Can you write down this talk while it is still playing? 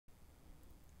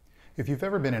If you've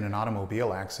ever been in an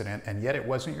automobile accident and yet it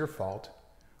wasn't your fault,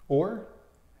 or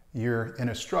you're in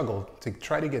a struggle to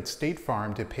try to get State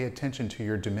Farm to pay attention to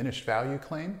your diminished value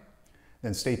claim,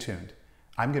 then stay tuned.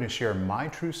 I'm going to share my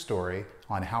true story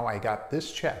on how I got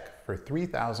this check for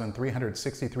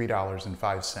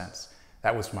 $3,363.05.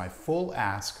 That was my full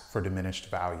ask for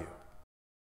diminished value.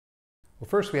 Well,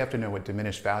 first we have to know what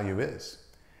diminished value is.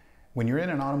 When you're in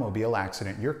an automobile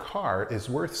accident, your car is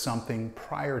worth something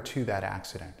prior to that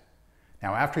accident.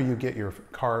 Now, after you get your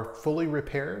car fully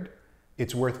repaired,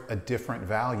 it's worth a different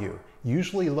value,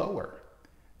 usually lower.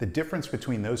 The difference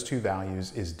between those two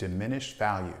values is diminished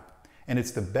value. And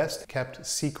it's the best kept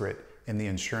secret in the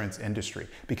insurance industry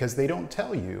because they don't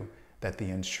tell you that the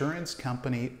insurance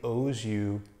company owes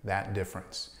you that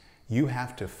difference. You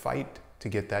have to fight to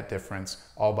get that difference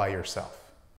all by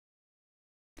yourself.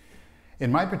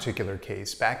 In my particular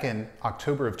case, back in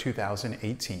October of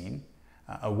 2018,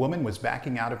 a woman was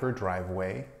backing out of her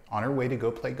driveway on her way to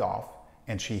go play golf,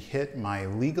 and she hit my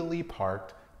legally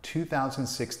parked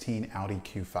 2016 Audi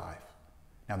Q5.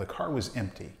 Now the car was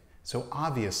empty, so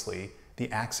obviously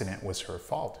the accident was her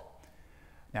fault.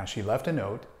 Now she left a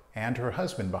note and her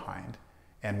husband behind,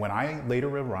 and when I later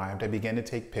arrived, I began to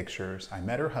take pictures. I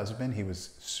met her husband, he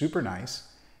was super nice,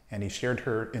 and he shared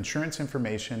her insurance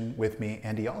information with me,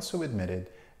 and he also admitted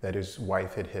that his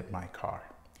wife had hit my car.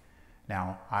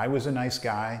 Now, I was a nice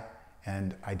guy,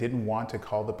 and I didn't want to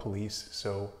call the police,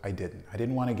 so I didn't. I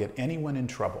didn't want to get anyone in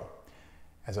trouble.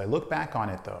 As I look back on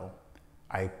it though,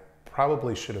 I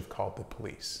probably should have called the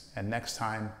police, and next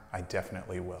time I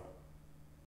definitely will.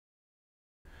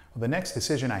 Well, the next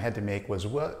decision I had to make was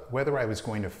whether I was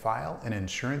going to file an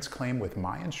insurance claim with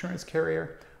my insurance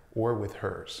carrier or with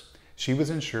hers. She was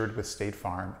insured with State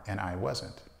Farm and I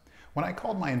wasn't. When I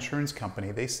called my insurance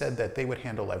company, they said that they would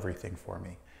handle everything for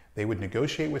me. They would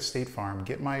negotiate with State Farm,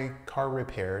 get my car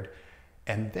repaired,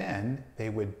 and then they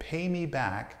would pay me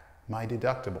back my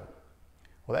deductible.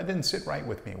 Well, that didn't sit right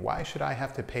with me. Why should I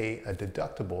have to pay a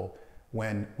deductible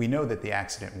when we know that the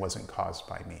accident wasn't caused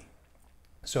by me?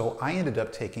 So I ended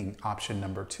up taking option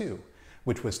number 2,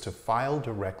 which was to file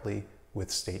directly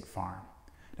with State Farm.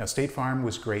 Now, State Farm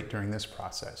was great during this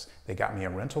process. They got me a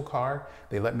rental car.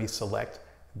 They let me select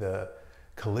the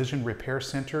collision repair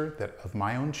center of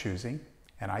my own choosing,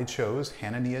 and I chose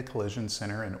Hanania Collision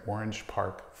Center in Orange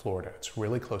Park, Florida. It's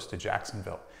really close to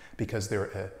Jacksonville because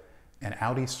they're an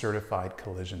Audi certified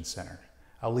collision center.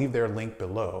 I'll leave their link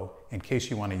below in case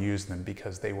you want to use them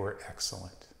because they were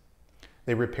excellent.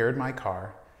 They repaired my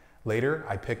car. Later,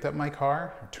 I picked up my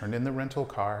car, turned in the rental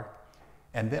car,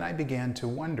 and then I began to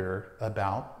wonder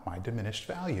about my diminished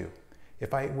value.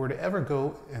 If I were to ever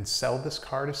go and sell this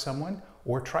car to someone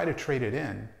or try to trade it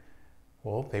in,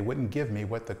 well, they wouldn't give me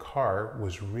what the car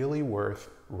was really worth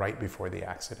right before the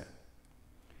accident.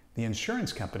 The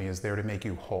insurance company is there to make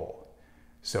you whole.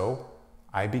 So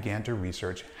I began to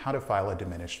research how to file a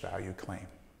diminished value claim.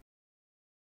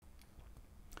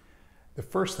 The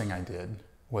first thing I did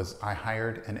was I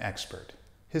hired an expert.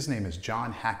 His name is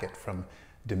John Hackett from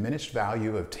Diminished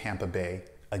Value of Tampa Bay.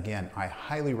 Again, I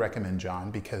highly recommend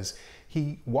John because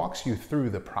he walks you through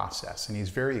the process and he's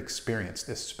very experienced,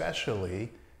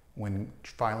 especially when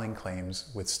filing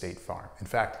claims with State Farm. In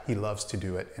fact, he loves to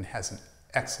do it and has an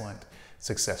excellent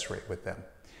success rate with them.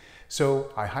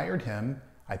 So I hired him,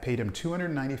 I paid him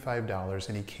 $295,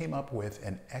 and he came up with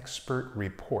an expert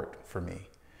report for me.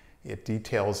 It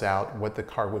details out what the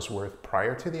car was worth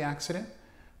prior to the accident,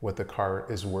 what the car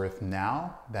is worth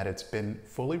now that it's been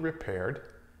fully repaired,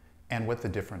 and what the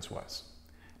difference was.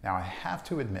 Now, I have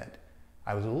to admit,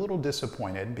 I was a little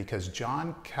disappointed because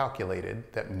John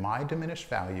calculated that my diminished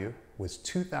value was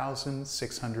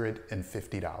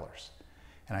 $2,650.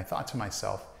 And I thought to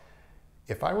myself,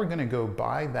 if I were going to go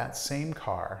buy that same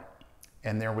car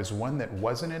and there was one that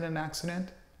wasn't in an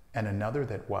accident and another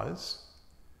that was,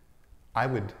 I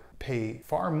would pay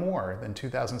far more than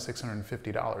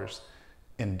 $2,650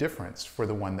 in difference for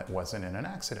the one that wasn't in an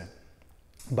accident.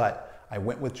 But I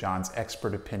went with John's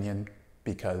expert opinion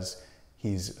because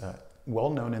he's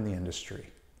well known in the industry,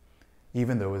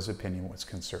 even though his opinion was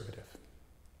conservative.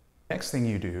 Next thing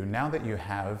you do, now that you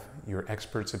have your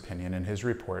expert's opinion and his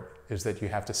report, is that you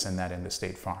have to send that into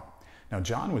State Farm. Now,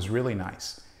 John was really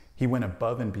nice. He went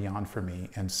above and beyond for me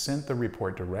and sent the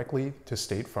report directly to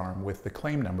State Farm with the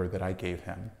claim number that I gave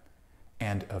him.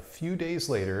 And a few days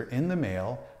later, in the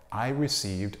mail, I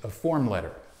received a form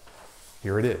letter.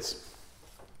 Here it is.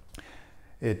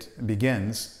 It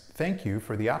begins, "Thank you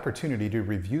for the opportunity to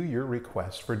review your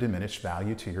request for diminished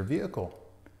value to your vehicle.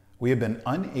 We have been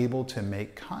unable to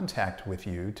make contact with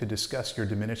you to discuss your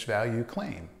diminished value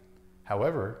claim.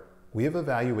 However, we have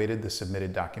evaluated the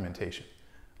submitted documentation.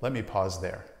 Let me pause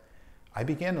there. I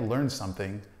began to learn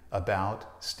something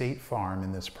about State Farm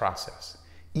in this process.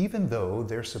 Even though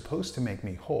they're supposed to make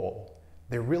me whole,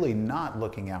 they're really not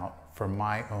looking out for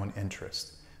my own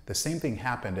interest. The same thing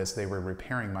happened as they were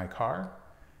repairing my car.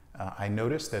 I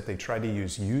noticed that they tried to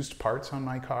use used parts on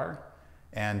my car,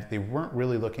 and they weren't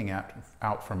really looking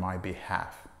out for my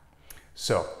behalf.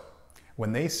 So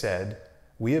when they said,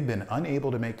 "We have been unable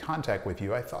to make contact with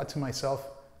you," I thought to myself,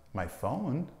 my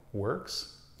phone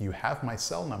works. You have my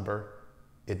cell number.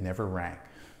 It never rang.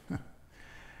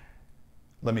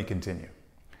 Let me continue.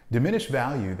 Diminished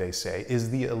value, they say, is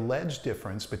the alleged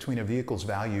difference between a vehicle's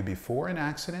value before an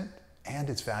accident and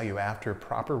its value after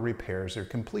proper repairs are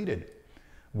completed.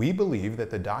 We believe that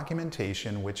the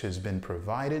documentation which has been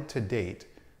provided to date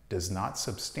does not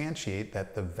substantiate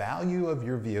that the value of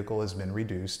your vehicle has been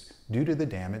reduced due to the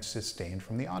damage sustained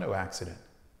from the auto accident.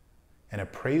 An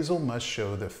appraisal must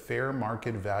show the fair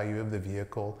market value of the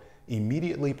vehicle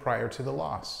immediately prior to the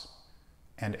loss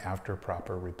and after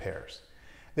proper repairs.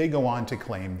 They go on to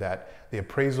claim that the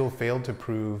appraisal failed to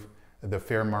prove the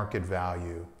fair market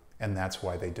value, and that's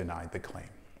why they denied the claim.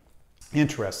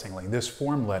 Interestingly, this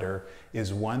form letter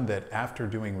is one that, after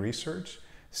doing research,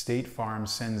 State Farm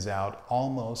sends out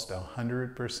almost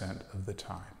 100% of the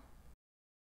time.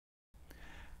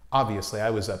 Obviously, I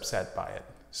was upset by it.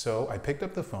 So I picked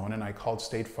up the phone and I called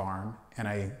State Farm and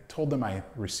I told them I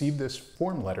received this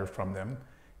form letter from them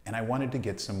and I wanted to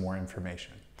get some more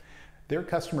information. Their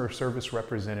customer service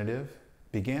representative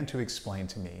began to explain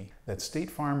to me that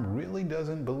State Farm really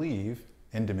doesn't believe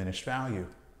in diminished value.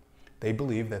 They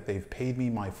believe that they've paid me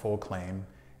my full claim,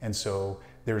 and so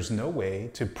there's no way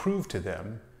to prove to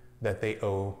them that they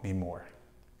owe me more.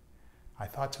 I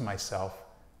thought to myself,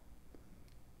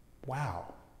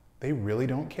 wow, they really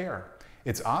don't care.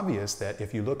 It's obvious that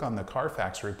if you look on the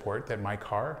Carfax report that my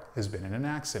car has been in an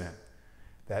accident.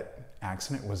 That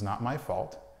accident was not my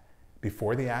fault.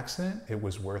 Before the accident, it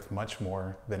was worth much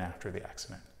more than after the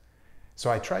accident.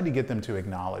 So I tried to get them to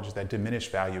acknowledge that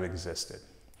diminished value existed.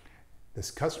 This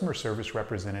customer service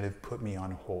representative put me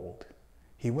on hold.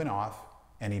 He went off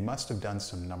and he must have done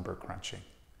some number crunching.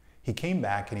 He came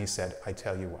back and he said, "I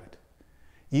tell you what,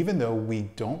 even though we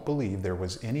don't believe there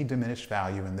was any diminished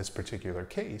value in this particular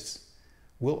case,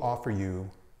 we'll offer you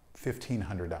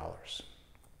 $1,500.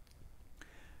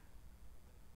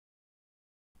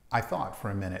 I thought for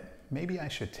a minute, maybe I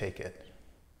should take it.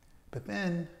 But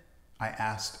then I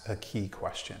asked a key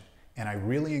question, and I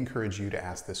really encourage you to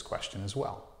ask this question as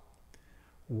well.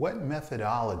 What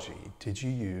methodology did you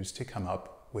use to come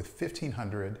up with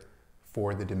 $1,500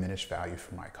 for the diminished value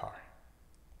for my car?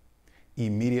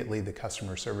 Immediately, the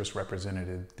customer service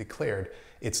representative declared,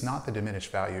 "It's not the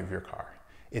diminished value of your car.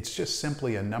 It's just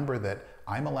simply a number that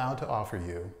I'm allowed to offer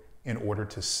you in order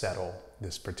to settle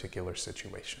this particular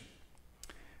situation."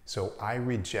 So I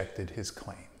rejected his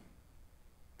claim.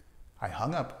 I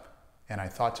hung up and I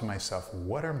thought to myself,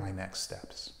 what are my next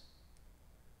steps?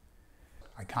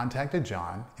 I contacted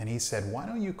John and he said, "Why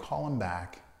don't you call him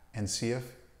back and see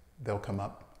if they'll come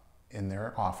up in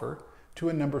their offer to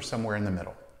a number somewhere in the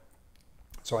middle."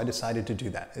 So I decided to do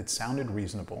that. It sounded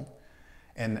reasonable.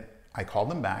 And I called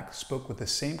them back, spoke with the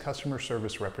same customer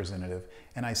service representative,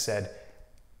 and I said,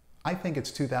 "I think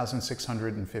it's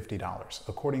 $2,650,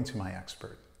 according to my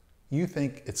expert. You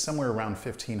think it's somewhere around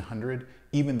 $1,500,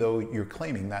 even though you're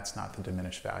claiming that's not the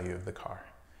diminished value of the car."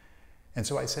 And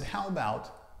so I said, "How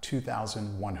about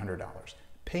 $2,100?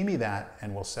 Pay me that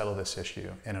and we'll settle this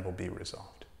issue and it'll be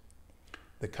resolved."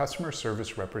 The customer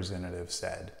service representative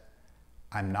said,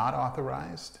 "I'm not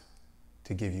authorized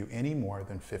to give you any more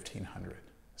than $1,500.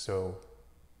 So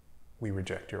we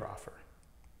reject your offer."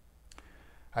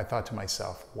 I thought to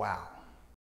myself, wow.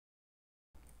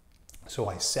 So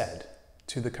I said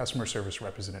to the customer service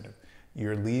representative,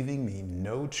 "You're leaving me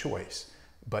no choice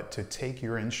but to take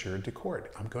your insured to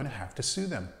court. I'm going to have to sue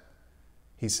them."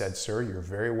 He said, "Sir, you're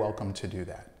very welcome to do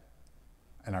that."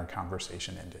 And our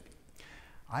conversation ended.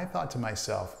 I thought to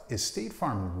myself, is State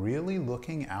Farm really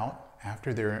looking out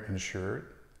after their insured?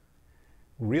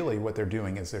 Really what they're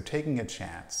doing is they're taking a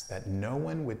chance that no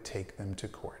one would take them to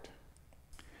court.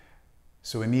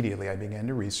 So immediately I began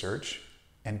to research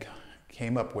and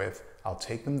came up with, I'll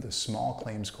take them to small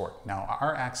claims court. Now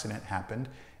our accident happened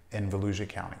in Volusia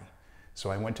County.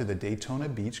 So I went to the Daytona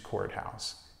Beach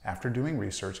courthouse after doing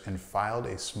research and filed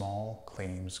a small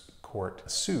claims court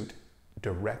suit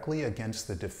directly against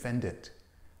the defendant.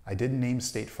 I didn't name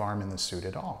State Farm in the suit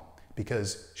at all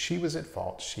because she was at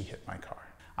fault. She hit my car.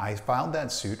 I filed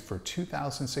that suit for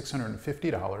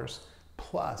 $2,650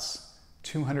 plus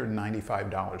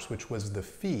 $295, which was the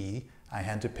fee I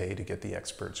had to pay to get the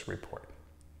expert's report.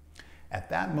 At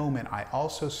that moment, I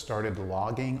also started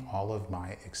logging all of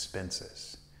my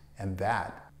expenses, and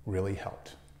that really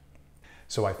helped.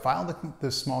 So I filed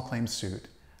the small claims suit.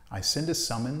 I sent a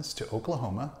summons to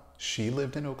Oklahoma. She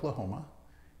lived in Oklahoma.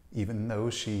 Even though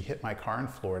she hit my car in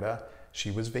Florida, she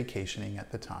was vacationing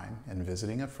at the time and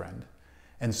visiting a friend.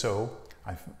 And so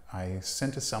I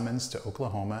sent a summons to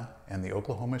Oklahoma and the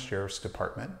Oklahoma Sheriff's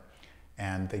Department,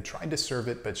 and they tried to serve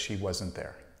it, but she wasn't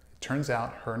there. It turns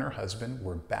out her and her husband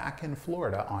were back in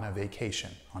Florida on a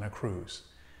vacation, on a cruise.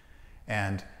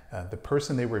 And the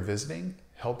person they were visiting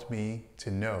helped me to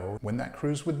know when that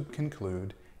cruise would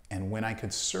conclude and when I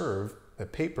could serve the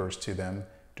papers to them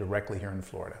directly here in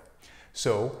Florida.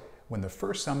 So when the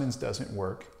first summons doesn't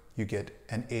work, you get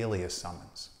an alias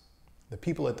summons. The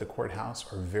people at the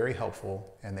courthouse are very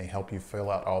helpful and they help you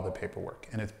fill out all the paperwork,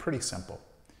 and it's pretty simple.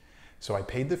 So I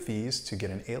paid the fees to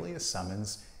get an alias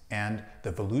summons, and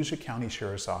the Volusia County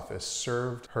Sheriff's Office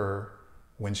served her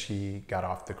when she got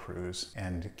off the cruise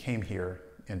and came here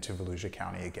into Volusia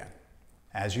County again.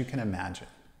 As you can imagine,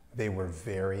 they were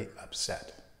very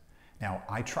upset. Now,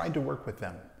 I tried to work with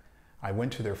them. I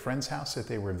went to their friend's house that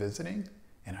they were visiting,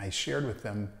 and I shared with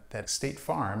them that State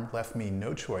Farm left me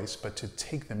no choice but to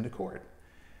take them to court.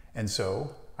 And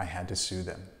so I had to sue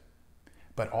them.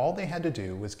 But all they had to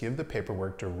do was give the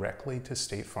paperwork directly to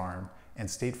State Farm, and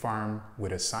State Farm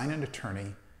would assign an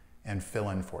attorney and fill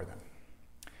in for them.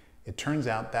 It turns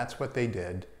out that's what they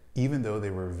did, even though they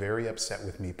were very upset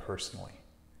with me personally.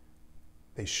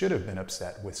 They should have been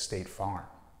upset with State Farm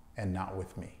and not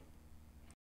with me.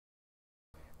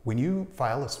 When you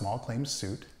file a small claims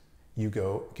suit, you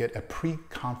go get a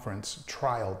pre-conference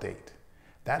trial date.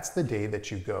 That's the day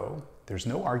that you go. There's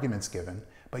no arguments given,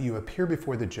 but you appear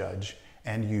before the judge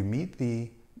and you meet the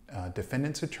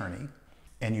defendant's attorney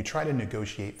and you try to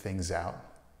negotiate things out,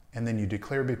 and then you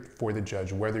declare before the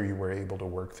judge whether you were able to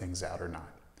work things out or not.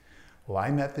 Well,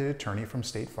 I met the attorney from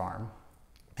State Farm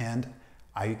and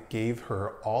I gave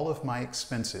her all of my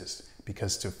expenses,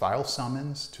 because to file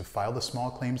summons, to file the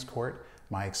small claims court,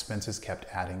 my expenses kept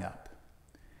adding up.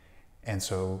 And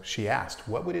so she asked,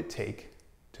 what would it take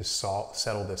to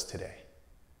settle this today?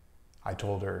 I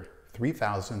told her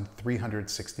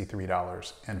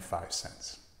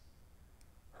 $3,363.05.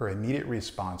 Her immediate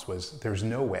response was, there's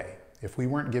no way. If we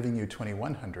weren't giving you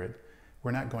 $2,100,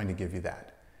 we're not going to give you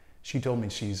that. She told me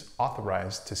she's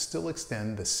authorized to still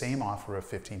extend the same offer of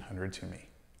 $1,500 to me.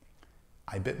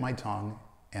 I bit my tongue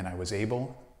and I was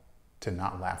able to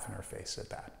not laugh in her face at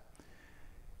that.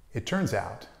 It turns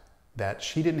out that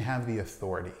she didn't have the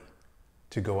authority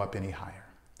to go up any higher.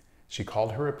 She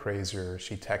called her appraiser,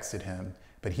 she texted him,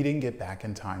 but he didn't get back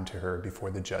in time to her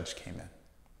before the judge came in.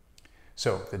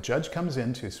 So the judge comes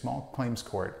into small claims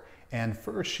court, and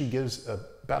first she gives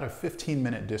about a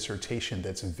 15-minute dissertation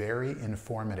that's very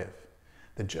informative.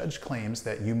 The judge claims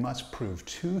that you must prove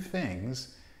two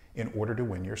things in order to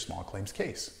win your small claims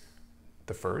case.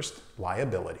 The first,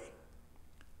 liability.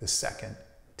 The second,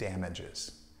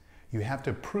 damages. You have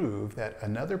to prove that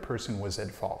another person was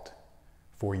at fault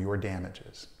for your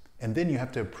damages. And then you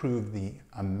have to prove the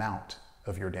amount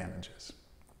of your damages.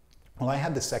 Well, I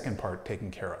had the second part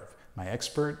taken care of. My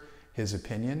expert, his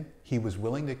opinion, he was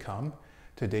willing to come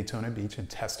to Daytona Beach and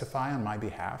testify on my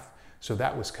behalf, so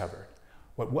that was covered.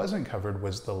 What wasn't covered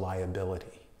was the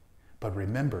liability. But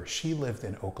remember, she lived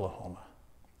in Oklahoma.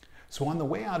 So on the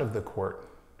way out of the court,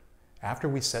 after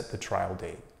we set the trial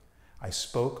date, I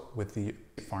spoke with the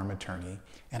farm attorney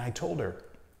and I told her,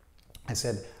 I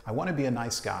said, I want to be a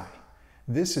nice guy.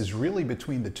 This is really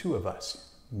between the two of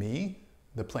us, me,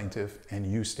 the plaintiff, and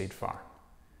you, State Farm.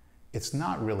 It's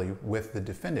not really with the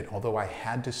defendant, although I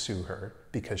had to sue her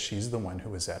because she's the one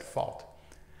who was at fault.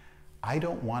 I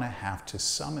don't want to have to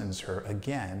summons her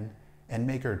again and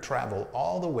make her travel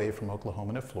all the way from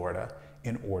Oklahoma to Florida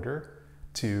in order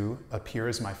to appear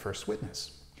as my first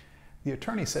witness. The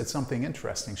attorney said something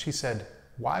interesting. She said,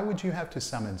 why would you have to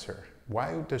summons her?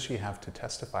 Why does she have to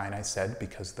testify? And I said,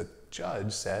 because the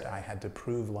judge said I had to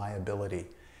prove liability.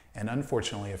 And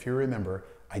unfortunately, if you remember,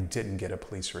 I didn't get a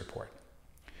police report.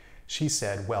 She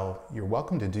said, well, you're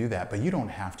welcome to do that, but you don't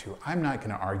have to. I'm not going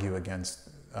to argue against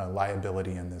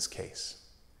liability in this case.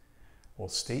 Well,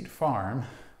 State Farm,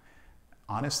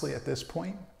 honestly, at this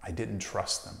point, I didn't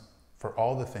trust them for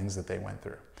all the things that they went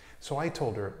through. So I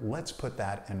told her, let's put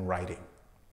that in writing.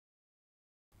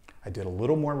 I did a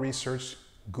little more research.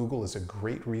 Google is a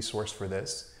great resource for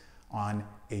this, on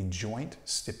a joint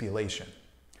stipulation.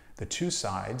 The two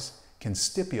sides can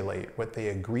stipulate what they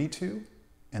agree to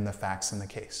and the facts in the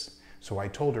case. So I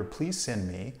told her, please send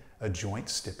me a joint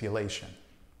stipulation.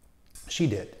 She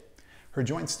did. Her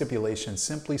joint stipulation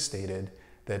simply stated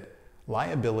that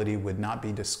liability would not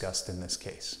be discussed in this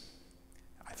case.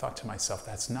 I thought to myself,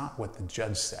 that's not what the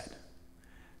judge said.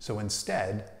 So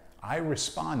instead, I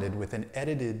responded with an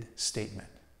edited statement.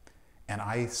 And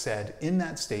I said in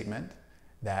that statement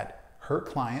that her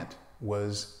client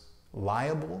was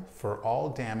liable for all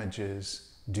damages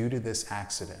due to this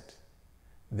accident.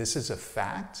 This is a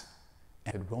fact,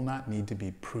 and it will not need to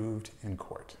be proved in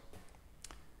court.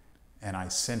 And I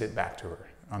sent it back to her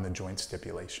on the joint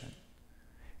stipulation.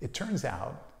 It turns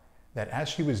out that as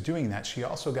she was doing that, she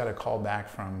also got a call back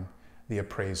from the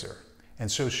appraiser.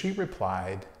 And so she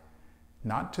replied,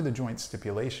 not to the joint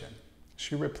stipulation,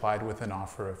 she replied with an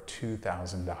offer of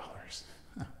 $2,000.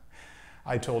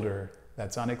 I told her,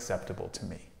 that's unacceptable to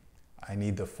me. I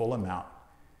need the full amount.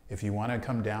 If you want to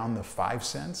come down the 5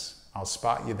 cents, I'll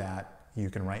spot you that. You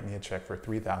can write me a check for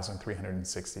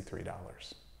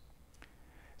 $3,363.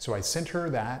 So I sent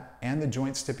her that and the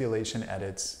joint stipulation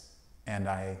edits, and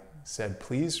I said,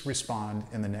 please respond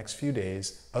in the next few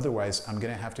days. Otherwise, I'm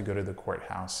going to have to go to the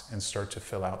courthouse and start to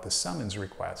fill out the summons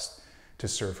request to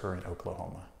serve her in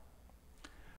Oklahoma.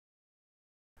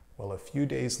 Well, a few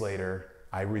days later,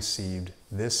 I received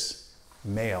this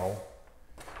mail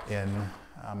in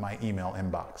my email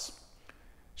inbox.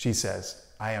 She says,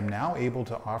 I am now able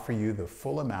to offer you the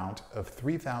full amount of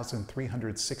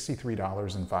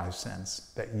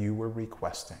 $3,363.05 that you were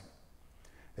requesting.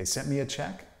 They sent me a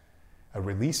check, a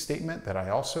release statement that I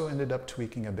also ended up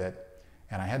tweaking a bit,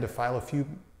 and I had to file a few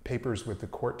papers with the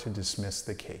court to dismiss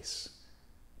the case.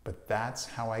 But that's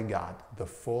how I got the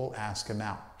full ask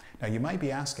amount. Now you might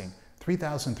be asking,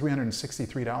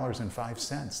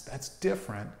 $3,363.05, that's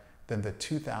different than the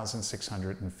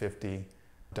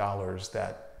 $2,650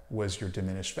 that was your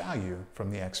diminished value from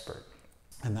the expert.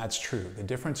 And that's true. The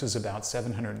difference is about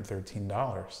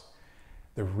 $713.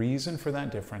 The reason for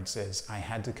that difference is I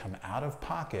had to come out of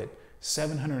pocket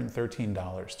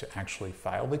 $713 to actually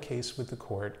file the case with the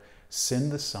court,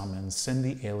 send the summons, send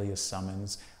the alias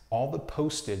summons, all the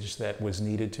postage that was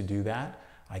needed to do that.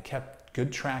 I kept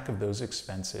good track of those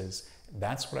expenses.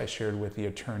 That's what I shared with the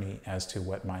attorney as to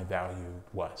what my value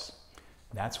was.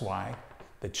 That's why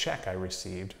the check I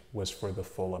received was for the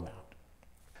full amount.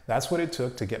 That's what it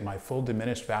took to get my full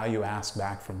diminished value ask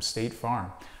back from State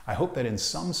Farm. I hope that in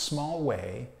some small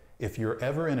way, if you're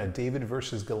ever in a David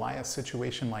versus Goliath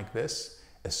situation like this,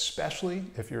 especially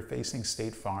if you're facing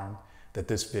State Farm, that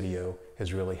this video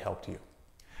has really helped you.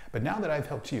 But now that I've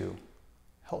helped you,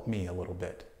 help me a little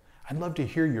bit. I'd love to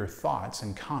hear your thoughts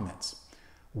and comments.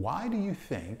 Why do you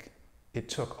think it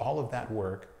took all of that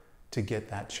work to get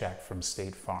that check from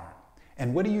State Farm?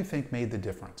 And what do you think made the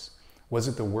difference? Was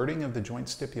it the wording of the joint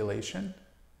stipulation?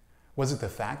 Was it the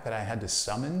fact that I had to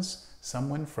summons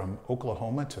someone from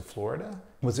Oklahoma to Florida?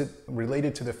 Was it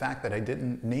related to the fact that I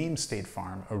didn't name State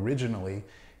Farm originally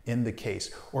in the case?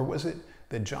 Or was it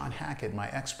that John Hackett, my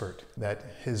expert, that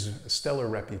his stellar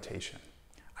reputation?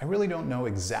 I really don't know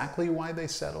exactly why they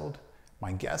settled.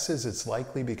 My guess is it's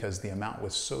likely because the amount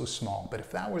was so small, but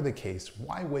if that were the case,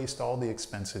 why waste all the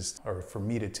expenses or for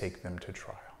me to take them to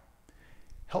trial?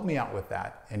 Help me out with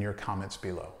that in your comments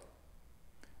below.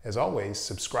 As always,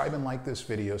 subscribe and like this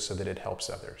video so that it helps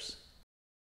others.